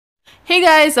Hey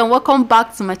guys, and welcome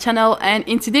back to my channel. And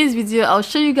in today's video I'll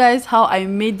show you guys how I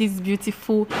made this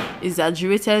beautiful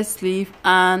exaggerated sleeve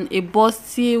and a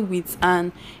bustier with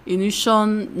an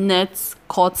illusion net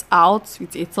cut out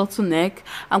with a turtleneck.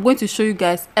 I'm going to show you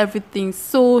guys everything.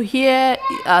 So here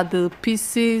are the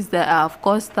pieces that I've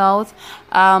cut out.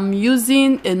 I'm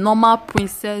using a normal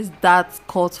princess dart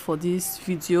cut for this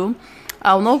video.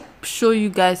 I'll not show you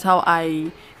guys how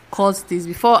I cut this.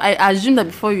 Before, I assume that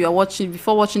before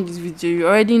watching this video you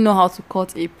already know how to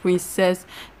cut a princess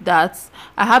dart.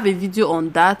 I have a video on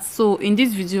that, so in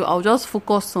this video I'll just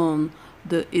focus on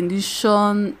the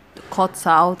illusion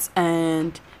cutout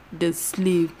and the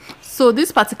sleeve. So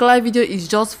this particular video is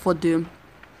just for the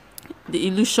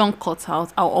illusion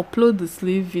cutout. I'll upload the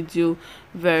sleeve video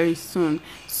very soon.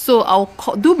 So I'll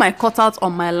do my cutout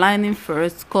on my lining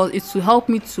first because it will help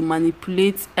me to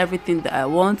manipulate everything that I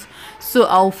want. So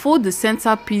I'll fold the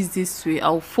center piece this way.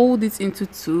 I'll fold it into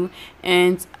two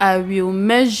and I will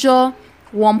measure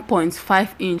 1.5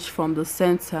 inch from the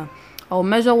center. I'll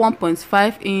measure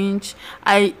 1.5 inch.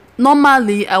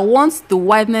 Normally I want the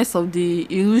wideness of the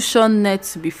illusion net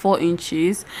to be 4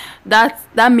 inches.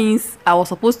 That means I was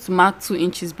supposed to mark 2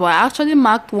 inches, but I actually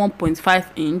marked 1.5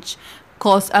 inch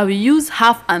because I will use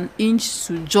half an inch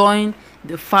to join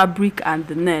the fabric and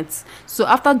the net. So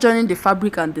after joining the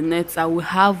fabric and the net, I will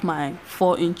have my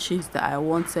 4 inches that I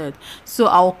wanted. So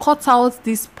I'll cut out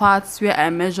these parts where I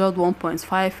measured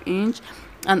 1.5 inch,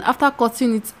 and after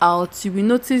cutting it out you will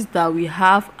notice that we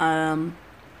have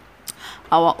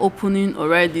our opening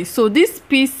already. So this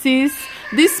piece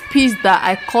that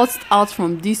I cut out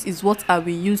from this is what I will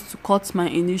use to cut my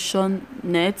illusion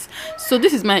net. So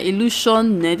this is my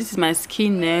illusion net, this is my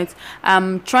skin net.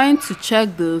 I'm trying to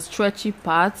check the stretchy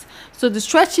part. So the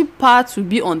stretchy part will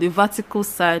be on the vertical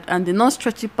side and the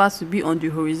non-stretchy part will be on the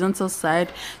horizontal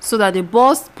side, so that the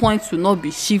bust points will not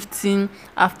be shifting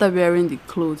after wearing the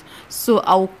clothes. So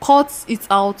I'll cut it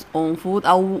out on fold.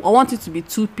 I want it to be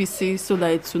 2 pieces so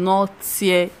that it will not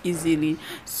tear easily.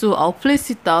 So I'll place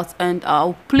it out and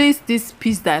I'll place this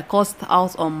piece that I cut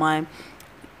out on my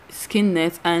skin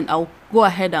net and I'll go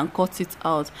ahead and cut it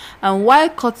out. And while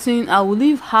cutting, I will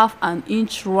leave half an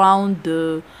inch round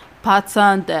the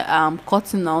pattern that I'm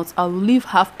cutting out. I will leave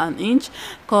half an inch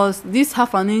because this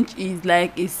half an inch is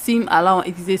like a seam allowance.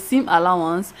 It is a seam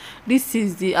allowance. This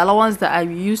is the allowance that I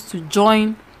will use to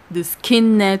join the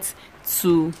skin net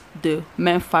to the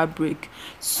main fabric.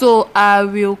 So I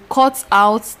will cut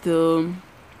out the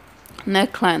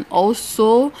neckline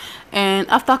also, and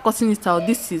after cutting it out,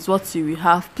 this is what you will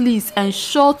have. Please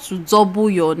ensure to double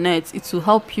your net. It will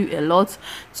help you a lot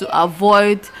to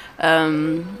avoid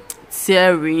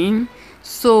tearing.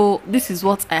 So this is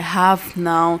what I have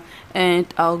now,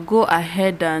 and I'll go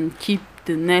ahead and keep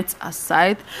the net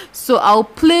aside. So I'll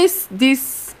place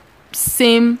this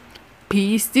same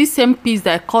piece that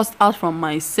I cut out from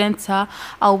my center.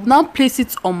 I'll now place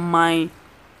it on my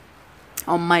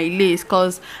lace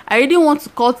because I really want to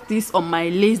cut this on my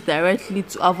lace directly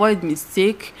to avoid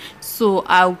mistake. So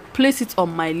I'll place it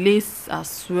on my lace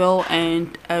as well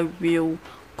and I will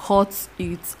cut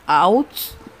it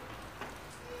out.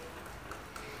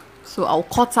 So I'll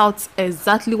cut out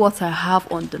exactly what I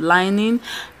have on the lining.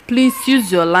 Please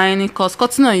use your lining because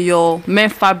cutting on your main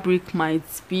fabric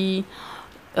might be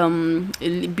a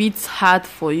bit hard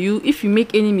for you. If you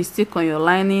make any mistake on your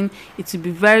lining, it will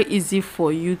be very easy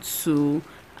for you to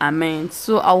amend.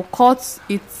 So I'll cut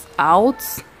it out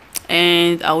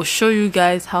and I'll show you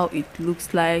guys how it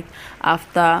looks like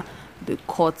after the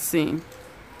cutting.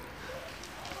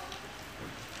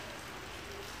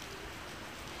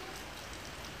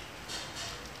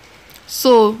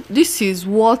 So this is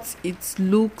what it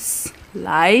looks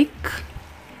like.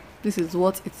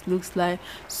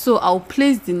 So I'll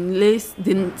place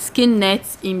the skin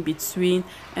net in between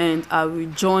and I will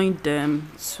join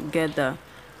them together.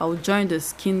 I'll join the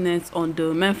skin net on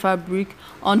the main fabric.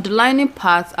 On the lining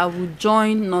part, I will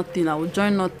join nothing.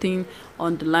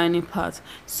 On the lining part.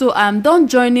 So I'm done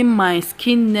joining my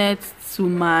skin net to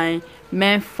my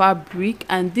main fabric,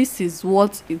 and this is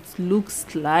what it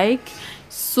looks like.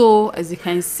 So as you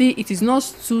can see, it is not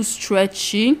too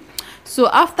stretchy. So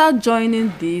after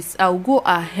joining this, I'll go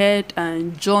ahead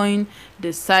and join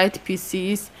the side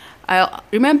pieces.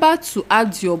 Remember to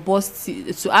add your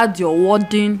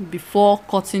wording before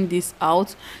cutting this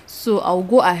out. So I'll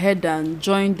go ahead and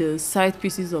join the side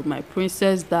pieces of my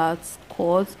princess that's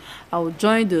cut. I'll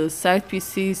join the side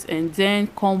pieces and then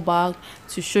come back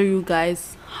to show you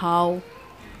guys how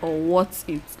or what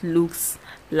it looks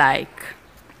like.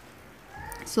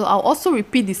 So I'll also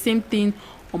repeat the same thing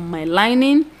on my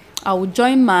lining. I will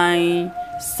join my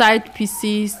side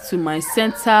pieces to my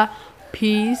center,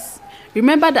 piece.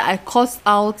 Remember that I cut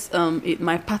out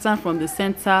my pattern from the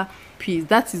center piece.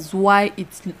 That is why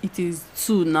it is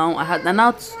two now. I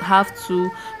now have two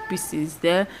pieces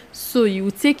there. So you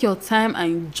will take your time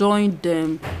and join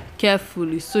them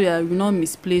carefully so you will not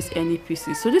misplace any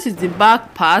pieces. So this is the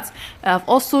back part. I have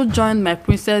also joined my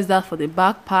princess dart for the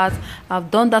back part.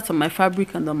 I've done that on my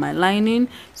fabric and on my lining.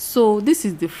 So this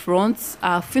is the front.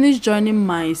 I've finished joining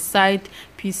my side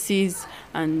pieces,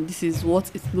 and this is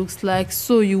what it looks like.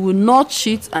 So you will notch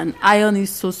it and iron it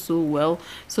so well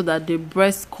so that the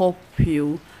breast cup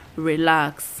will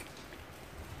relax.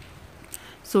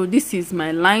 So this is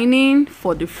my lining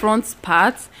for the front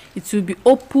part. It will be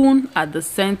open at the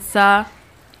center.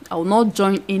 I will not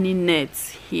join any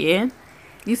nets here.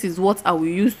 This is what I will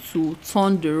use to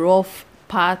turn the rough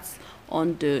part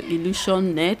on the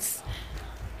illusion nets.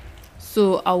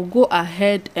 So I'll go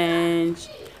ahead and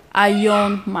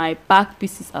iron my back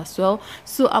pieces as well.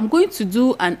 So I'm going to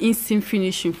do an inseam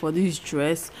finishing for this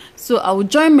dress. So I will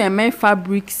join my main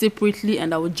fabric separately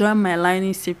and I will join my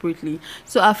lining separately.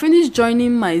 So I finished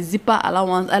joining my zipper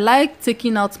allowance. I like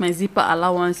taking out my zipper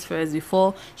allowance first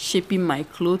before shaping my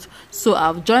clothes. So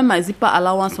I've joined my zipper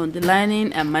allowance on the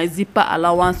lining and my zipper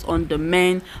allowance on the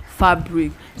main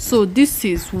fabric. So this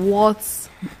is what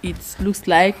it looks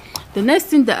like. The next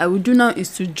thing that I will do now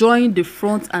is to join the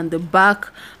front and the back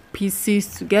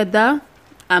pieces together.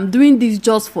 I'm doing this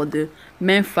just for the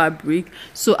main fabric.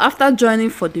 So after joining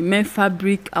for the main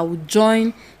fabric, I will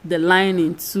join the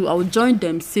lining too. I will join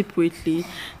them separately.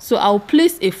 So I'll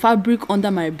place a fabric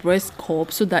under my breast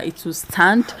cup so that it will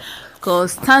stand,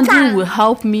 because standing will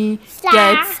help me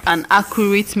get an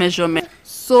accurate measurement.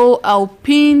 So I'll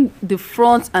pin the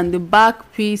front and the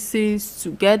back pieces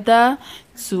together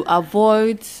to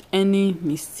avoid any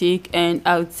mistake, and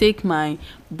I'll take my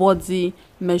body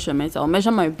measurements. I'll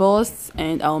measure my bust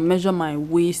and I'll measure my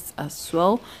waist as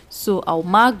well. So I'll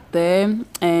mark them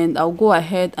and I'll go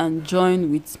ahead and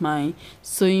join with my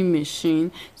sewing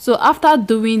machine. So after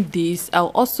doing this,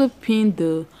 I'll also pin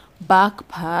the back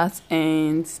part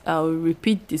and I'll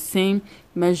repeat the same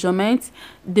measurement.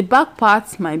 The back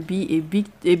part might be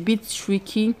a bit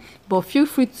tricky, but feel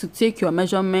free to take your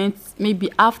measurements.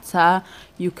 Maybe after,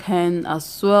 you can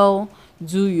as well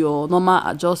do your normal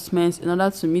adjustments in order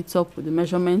to meet up with the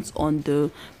measurements on the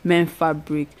main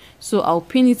fabric. So I'll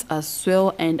pin it as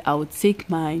well and I'll take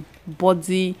my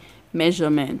body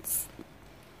measurements.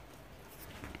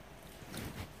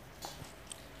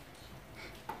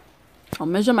 I'll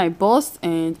measure my bust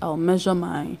and I'll measure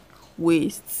my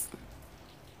waist.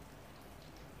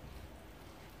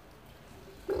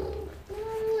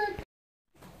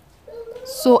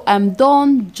 So I'm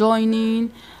done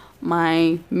joining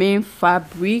my main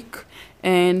fabric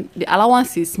and the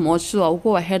allowance is much, so I'll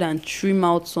go ahead and trim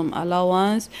out some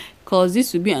allowance because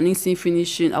this will be an inseam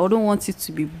finishing. I wouldn't want it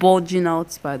to be bulging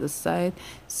out by the side,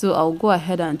 so I'll go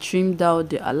ahead and trim down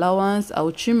the allowance.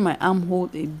 I'll trim my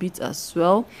armhole a bit as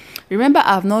well. Remember,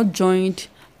 I've not joined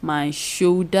my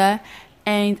shoulder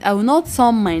and I will not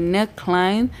turn my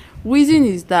neckline. Reason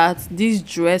is that this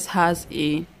dress has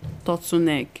a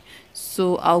turtleneck,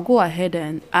 so I'll go ahead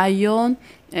and iron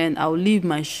and I'll leave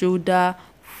my shoulder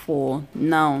for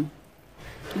now.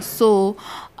 So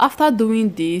after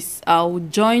doing this, I'll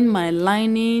join my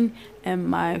lining and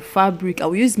my fabric.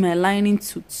 I'll use my lining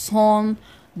to turn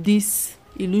this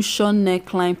illusion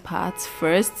neckline part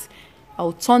first.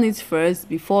 I'll turn it first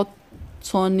before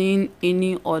turning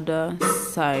any other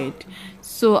side.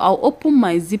 So I'll open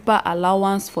my zipper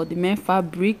allowance for the main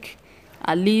fabric.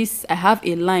 At least I have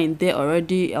a line there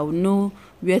already. I'll know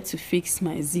where to fix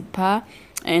my zipper,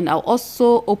 and I'll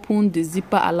also open the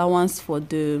zipper allowance for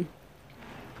the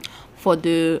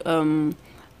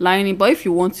lining, but if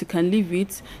you want, you can leave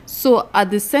it. So at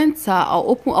the center, I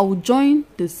will join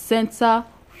the center.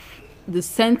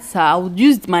 I would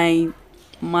use my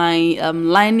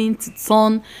lining to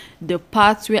turn the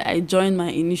part where I join my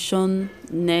initial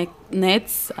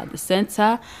nets at the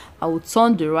center. I will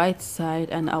turn the right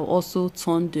side and I'll also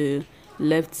turn the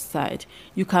left side.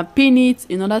 You can pin it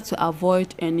in order to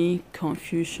avoid any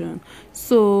confusion.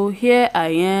 So here I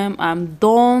am, I'm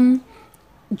done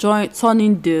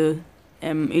turning the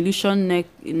illusion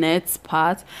net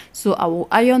part. So I will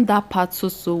iron that part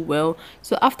so well.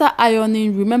 So after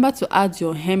ironing, remember to add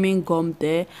your hemming gum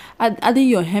there. Adding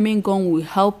your hemming gum will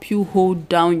help you hold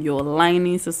down your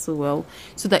linings so well,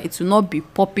 so that it will not be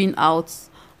popping out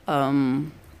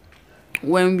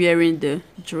when wearing the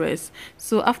dress.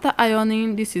 So after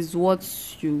ironing, this is what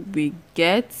you will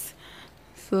get.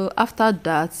 So after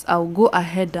that, I'll go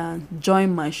ahead and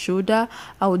join my shoulder.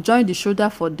 I will join the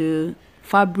shoulder for the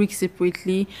fabric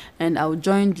separately, and I'll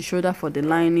join the shoulder for the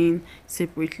lining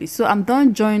separately. So I'm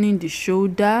done joining the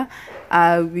shoulder.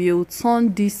 I will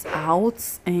turn this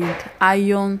out and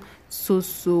iron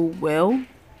so well.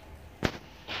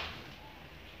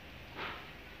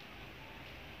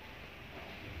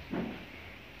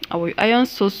 I will iron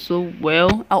so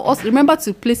well. I'll also remember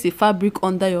to place a fabric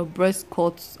under your breast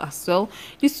cut as well.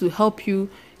 This will help you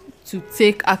to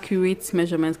take accurate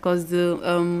measurements, because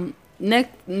the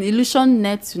illusion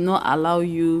net will not allow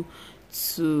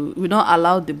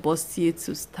the bustier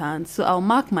to stand. So I'll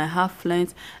mark my half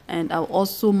length, and I'll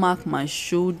also mark my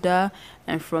shoulder,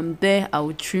 and from there I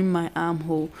will trim my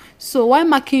armhole. So while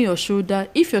marking your shoulder,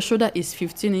 if your shoulder is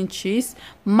 15 inches,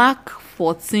 mark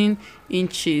 14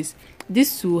 inches.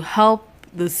 This will help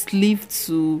the sleeve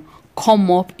to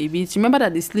come up a bit. Remember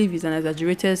that the sleeve is an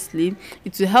exaggerated sleeve.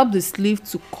 It will help the sleeve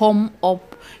to come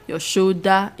up your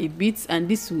shoulder a bit, and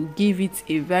this will give it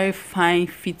a very fine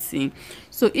fitting.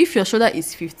 So if your shoulder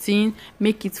is 15,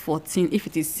 make it 14. If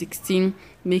it is 16,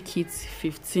 make it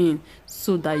 15,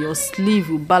 so that your sleeve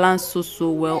will balance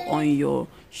so well on your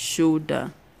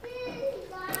shoulder.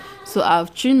 So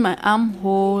I've trimmed my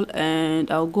armhole,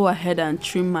 and I'll go ahead and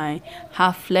trim my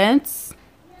half length.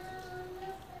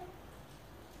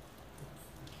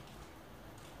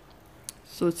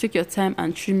 So take your time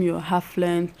and trim your half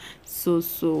length so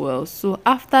well. So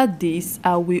after this,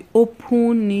 I will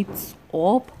open it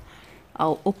up.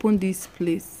 I'll open this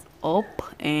place up,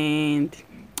 and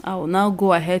I'll now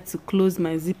go ahead to close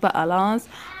my zipper allowance.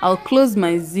 I'll close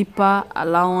my zipper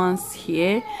allowance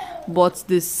here, but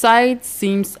the side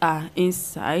seams are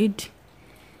inside,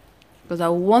 because I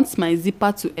want my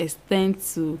zipper to extend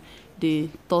to the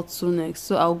turtleneck.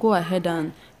 So I'll go ahead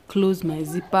and close my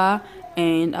zipper,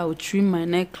 and I will trim my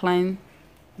neckline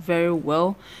very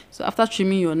well. So after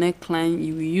trimming your neckline,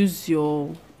 you will use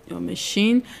your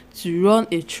machine to run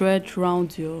a thread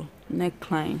around your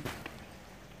neckline.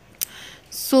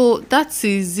 So that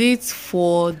is it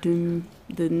for the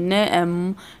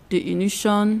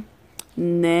illusion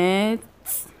net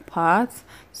part.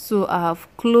 So I have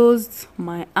closed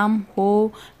my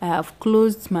armhole, I have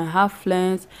closed my half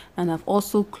length, and I've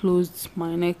also closed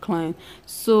my neckline.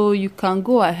 So you can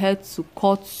go ahead to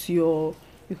cut your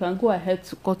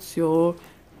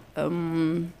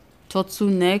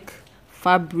turtleneck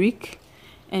fabric,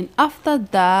 and after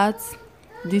that,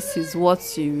 this is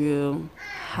what you will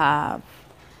have.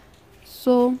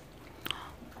 So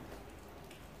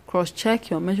cross check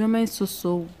your measurements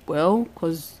so well,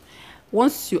 because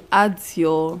once you add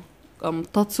your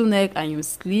turtleneck and your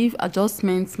sleeve,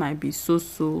 adjustments might be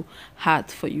so hard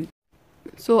for you.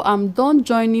 So I'm done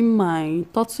joining my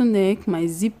turtleneck, my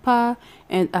zipper,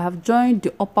 and I have joined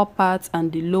the upper part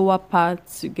and the lower part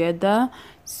together.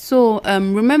 So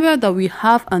remember that we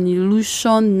have an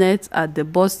illusion net at the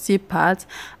bustier part,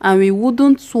 and we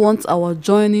wouldn't want our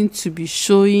joining to be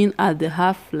showing at the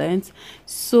half length.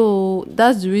 So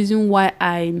that's the reason why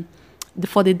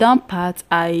for the down part,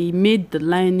 I made the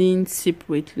lining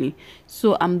separately.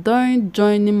 So I'm done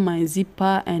joining my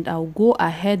zipper, and I'll go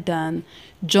ahead and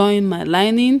join my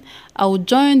lining. I'll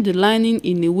join the lining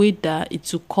in a way that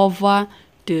it will cover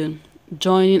the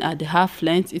joining at the half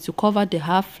length. It will cover the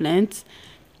half length.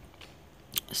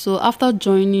 So after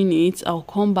joining it, I'll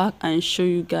come back and show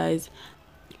you guys.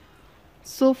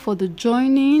 So for the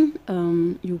joining,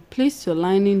 you place your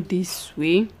lining this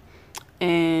way,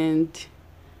 and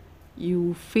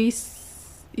you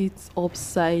face it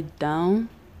upside down,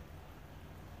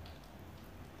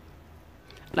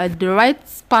 like the right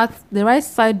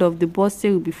side of the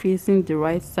bustier will be facing the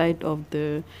right side of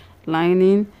the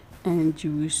lining, and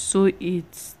you will sew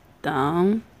it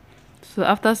down. So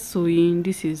after sewing,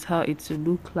 this is how it will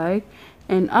look like.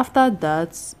 And after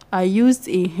that, I used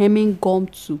a hemming gum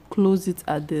to close it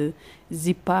at the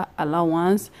zipper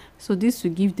allowance. So this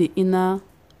will give the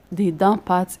down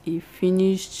part a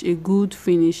good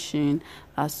finishing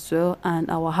as well, and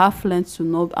our half length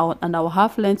will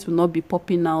not be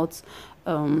popping out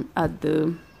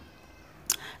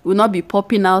will not be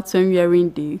popping out when wearing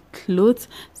the clothes.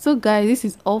 So guys, this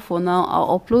is all for now.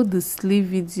 I'll upload the sleeve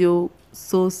video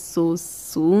so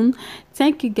soon.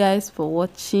 Thank you guys for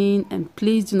watching, and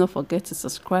please do not forget to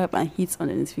subscribe and hit on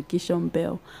the notification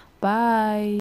bell. Bye.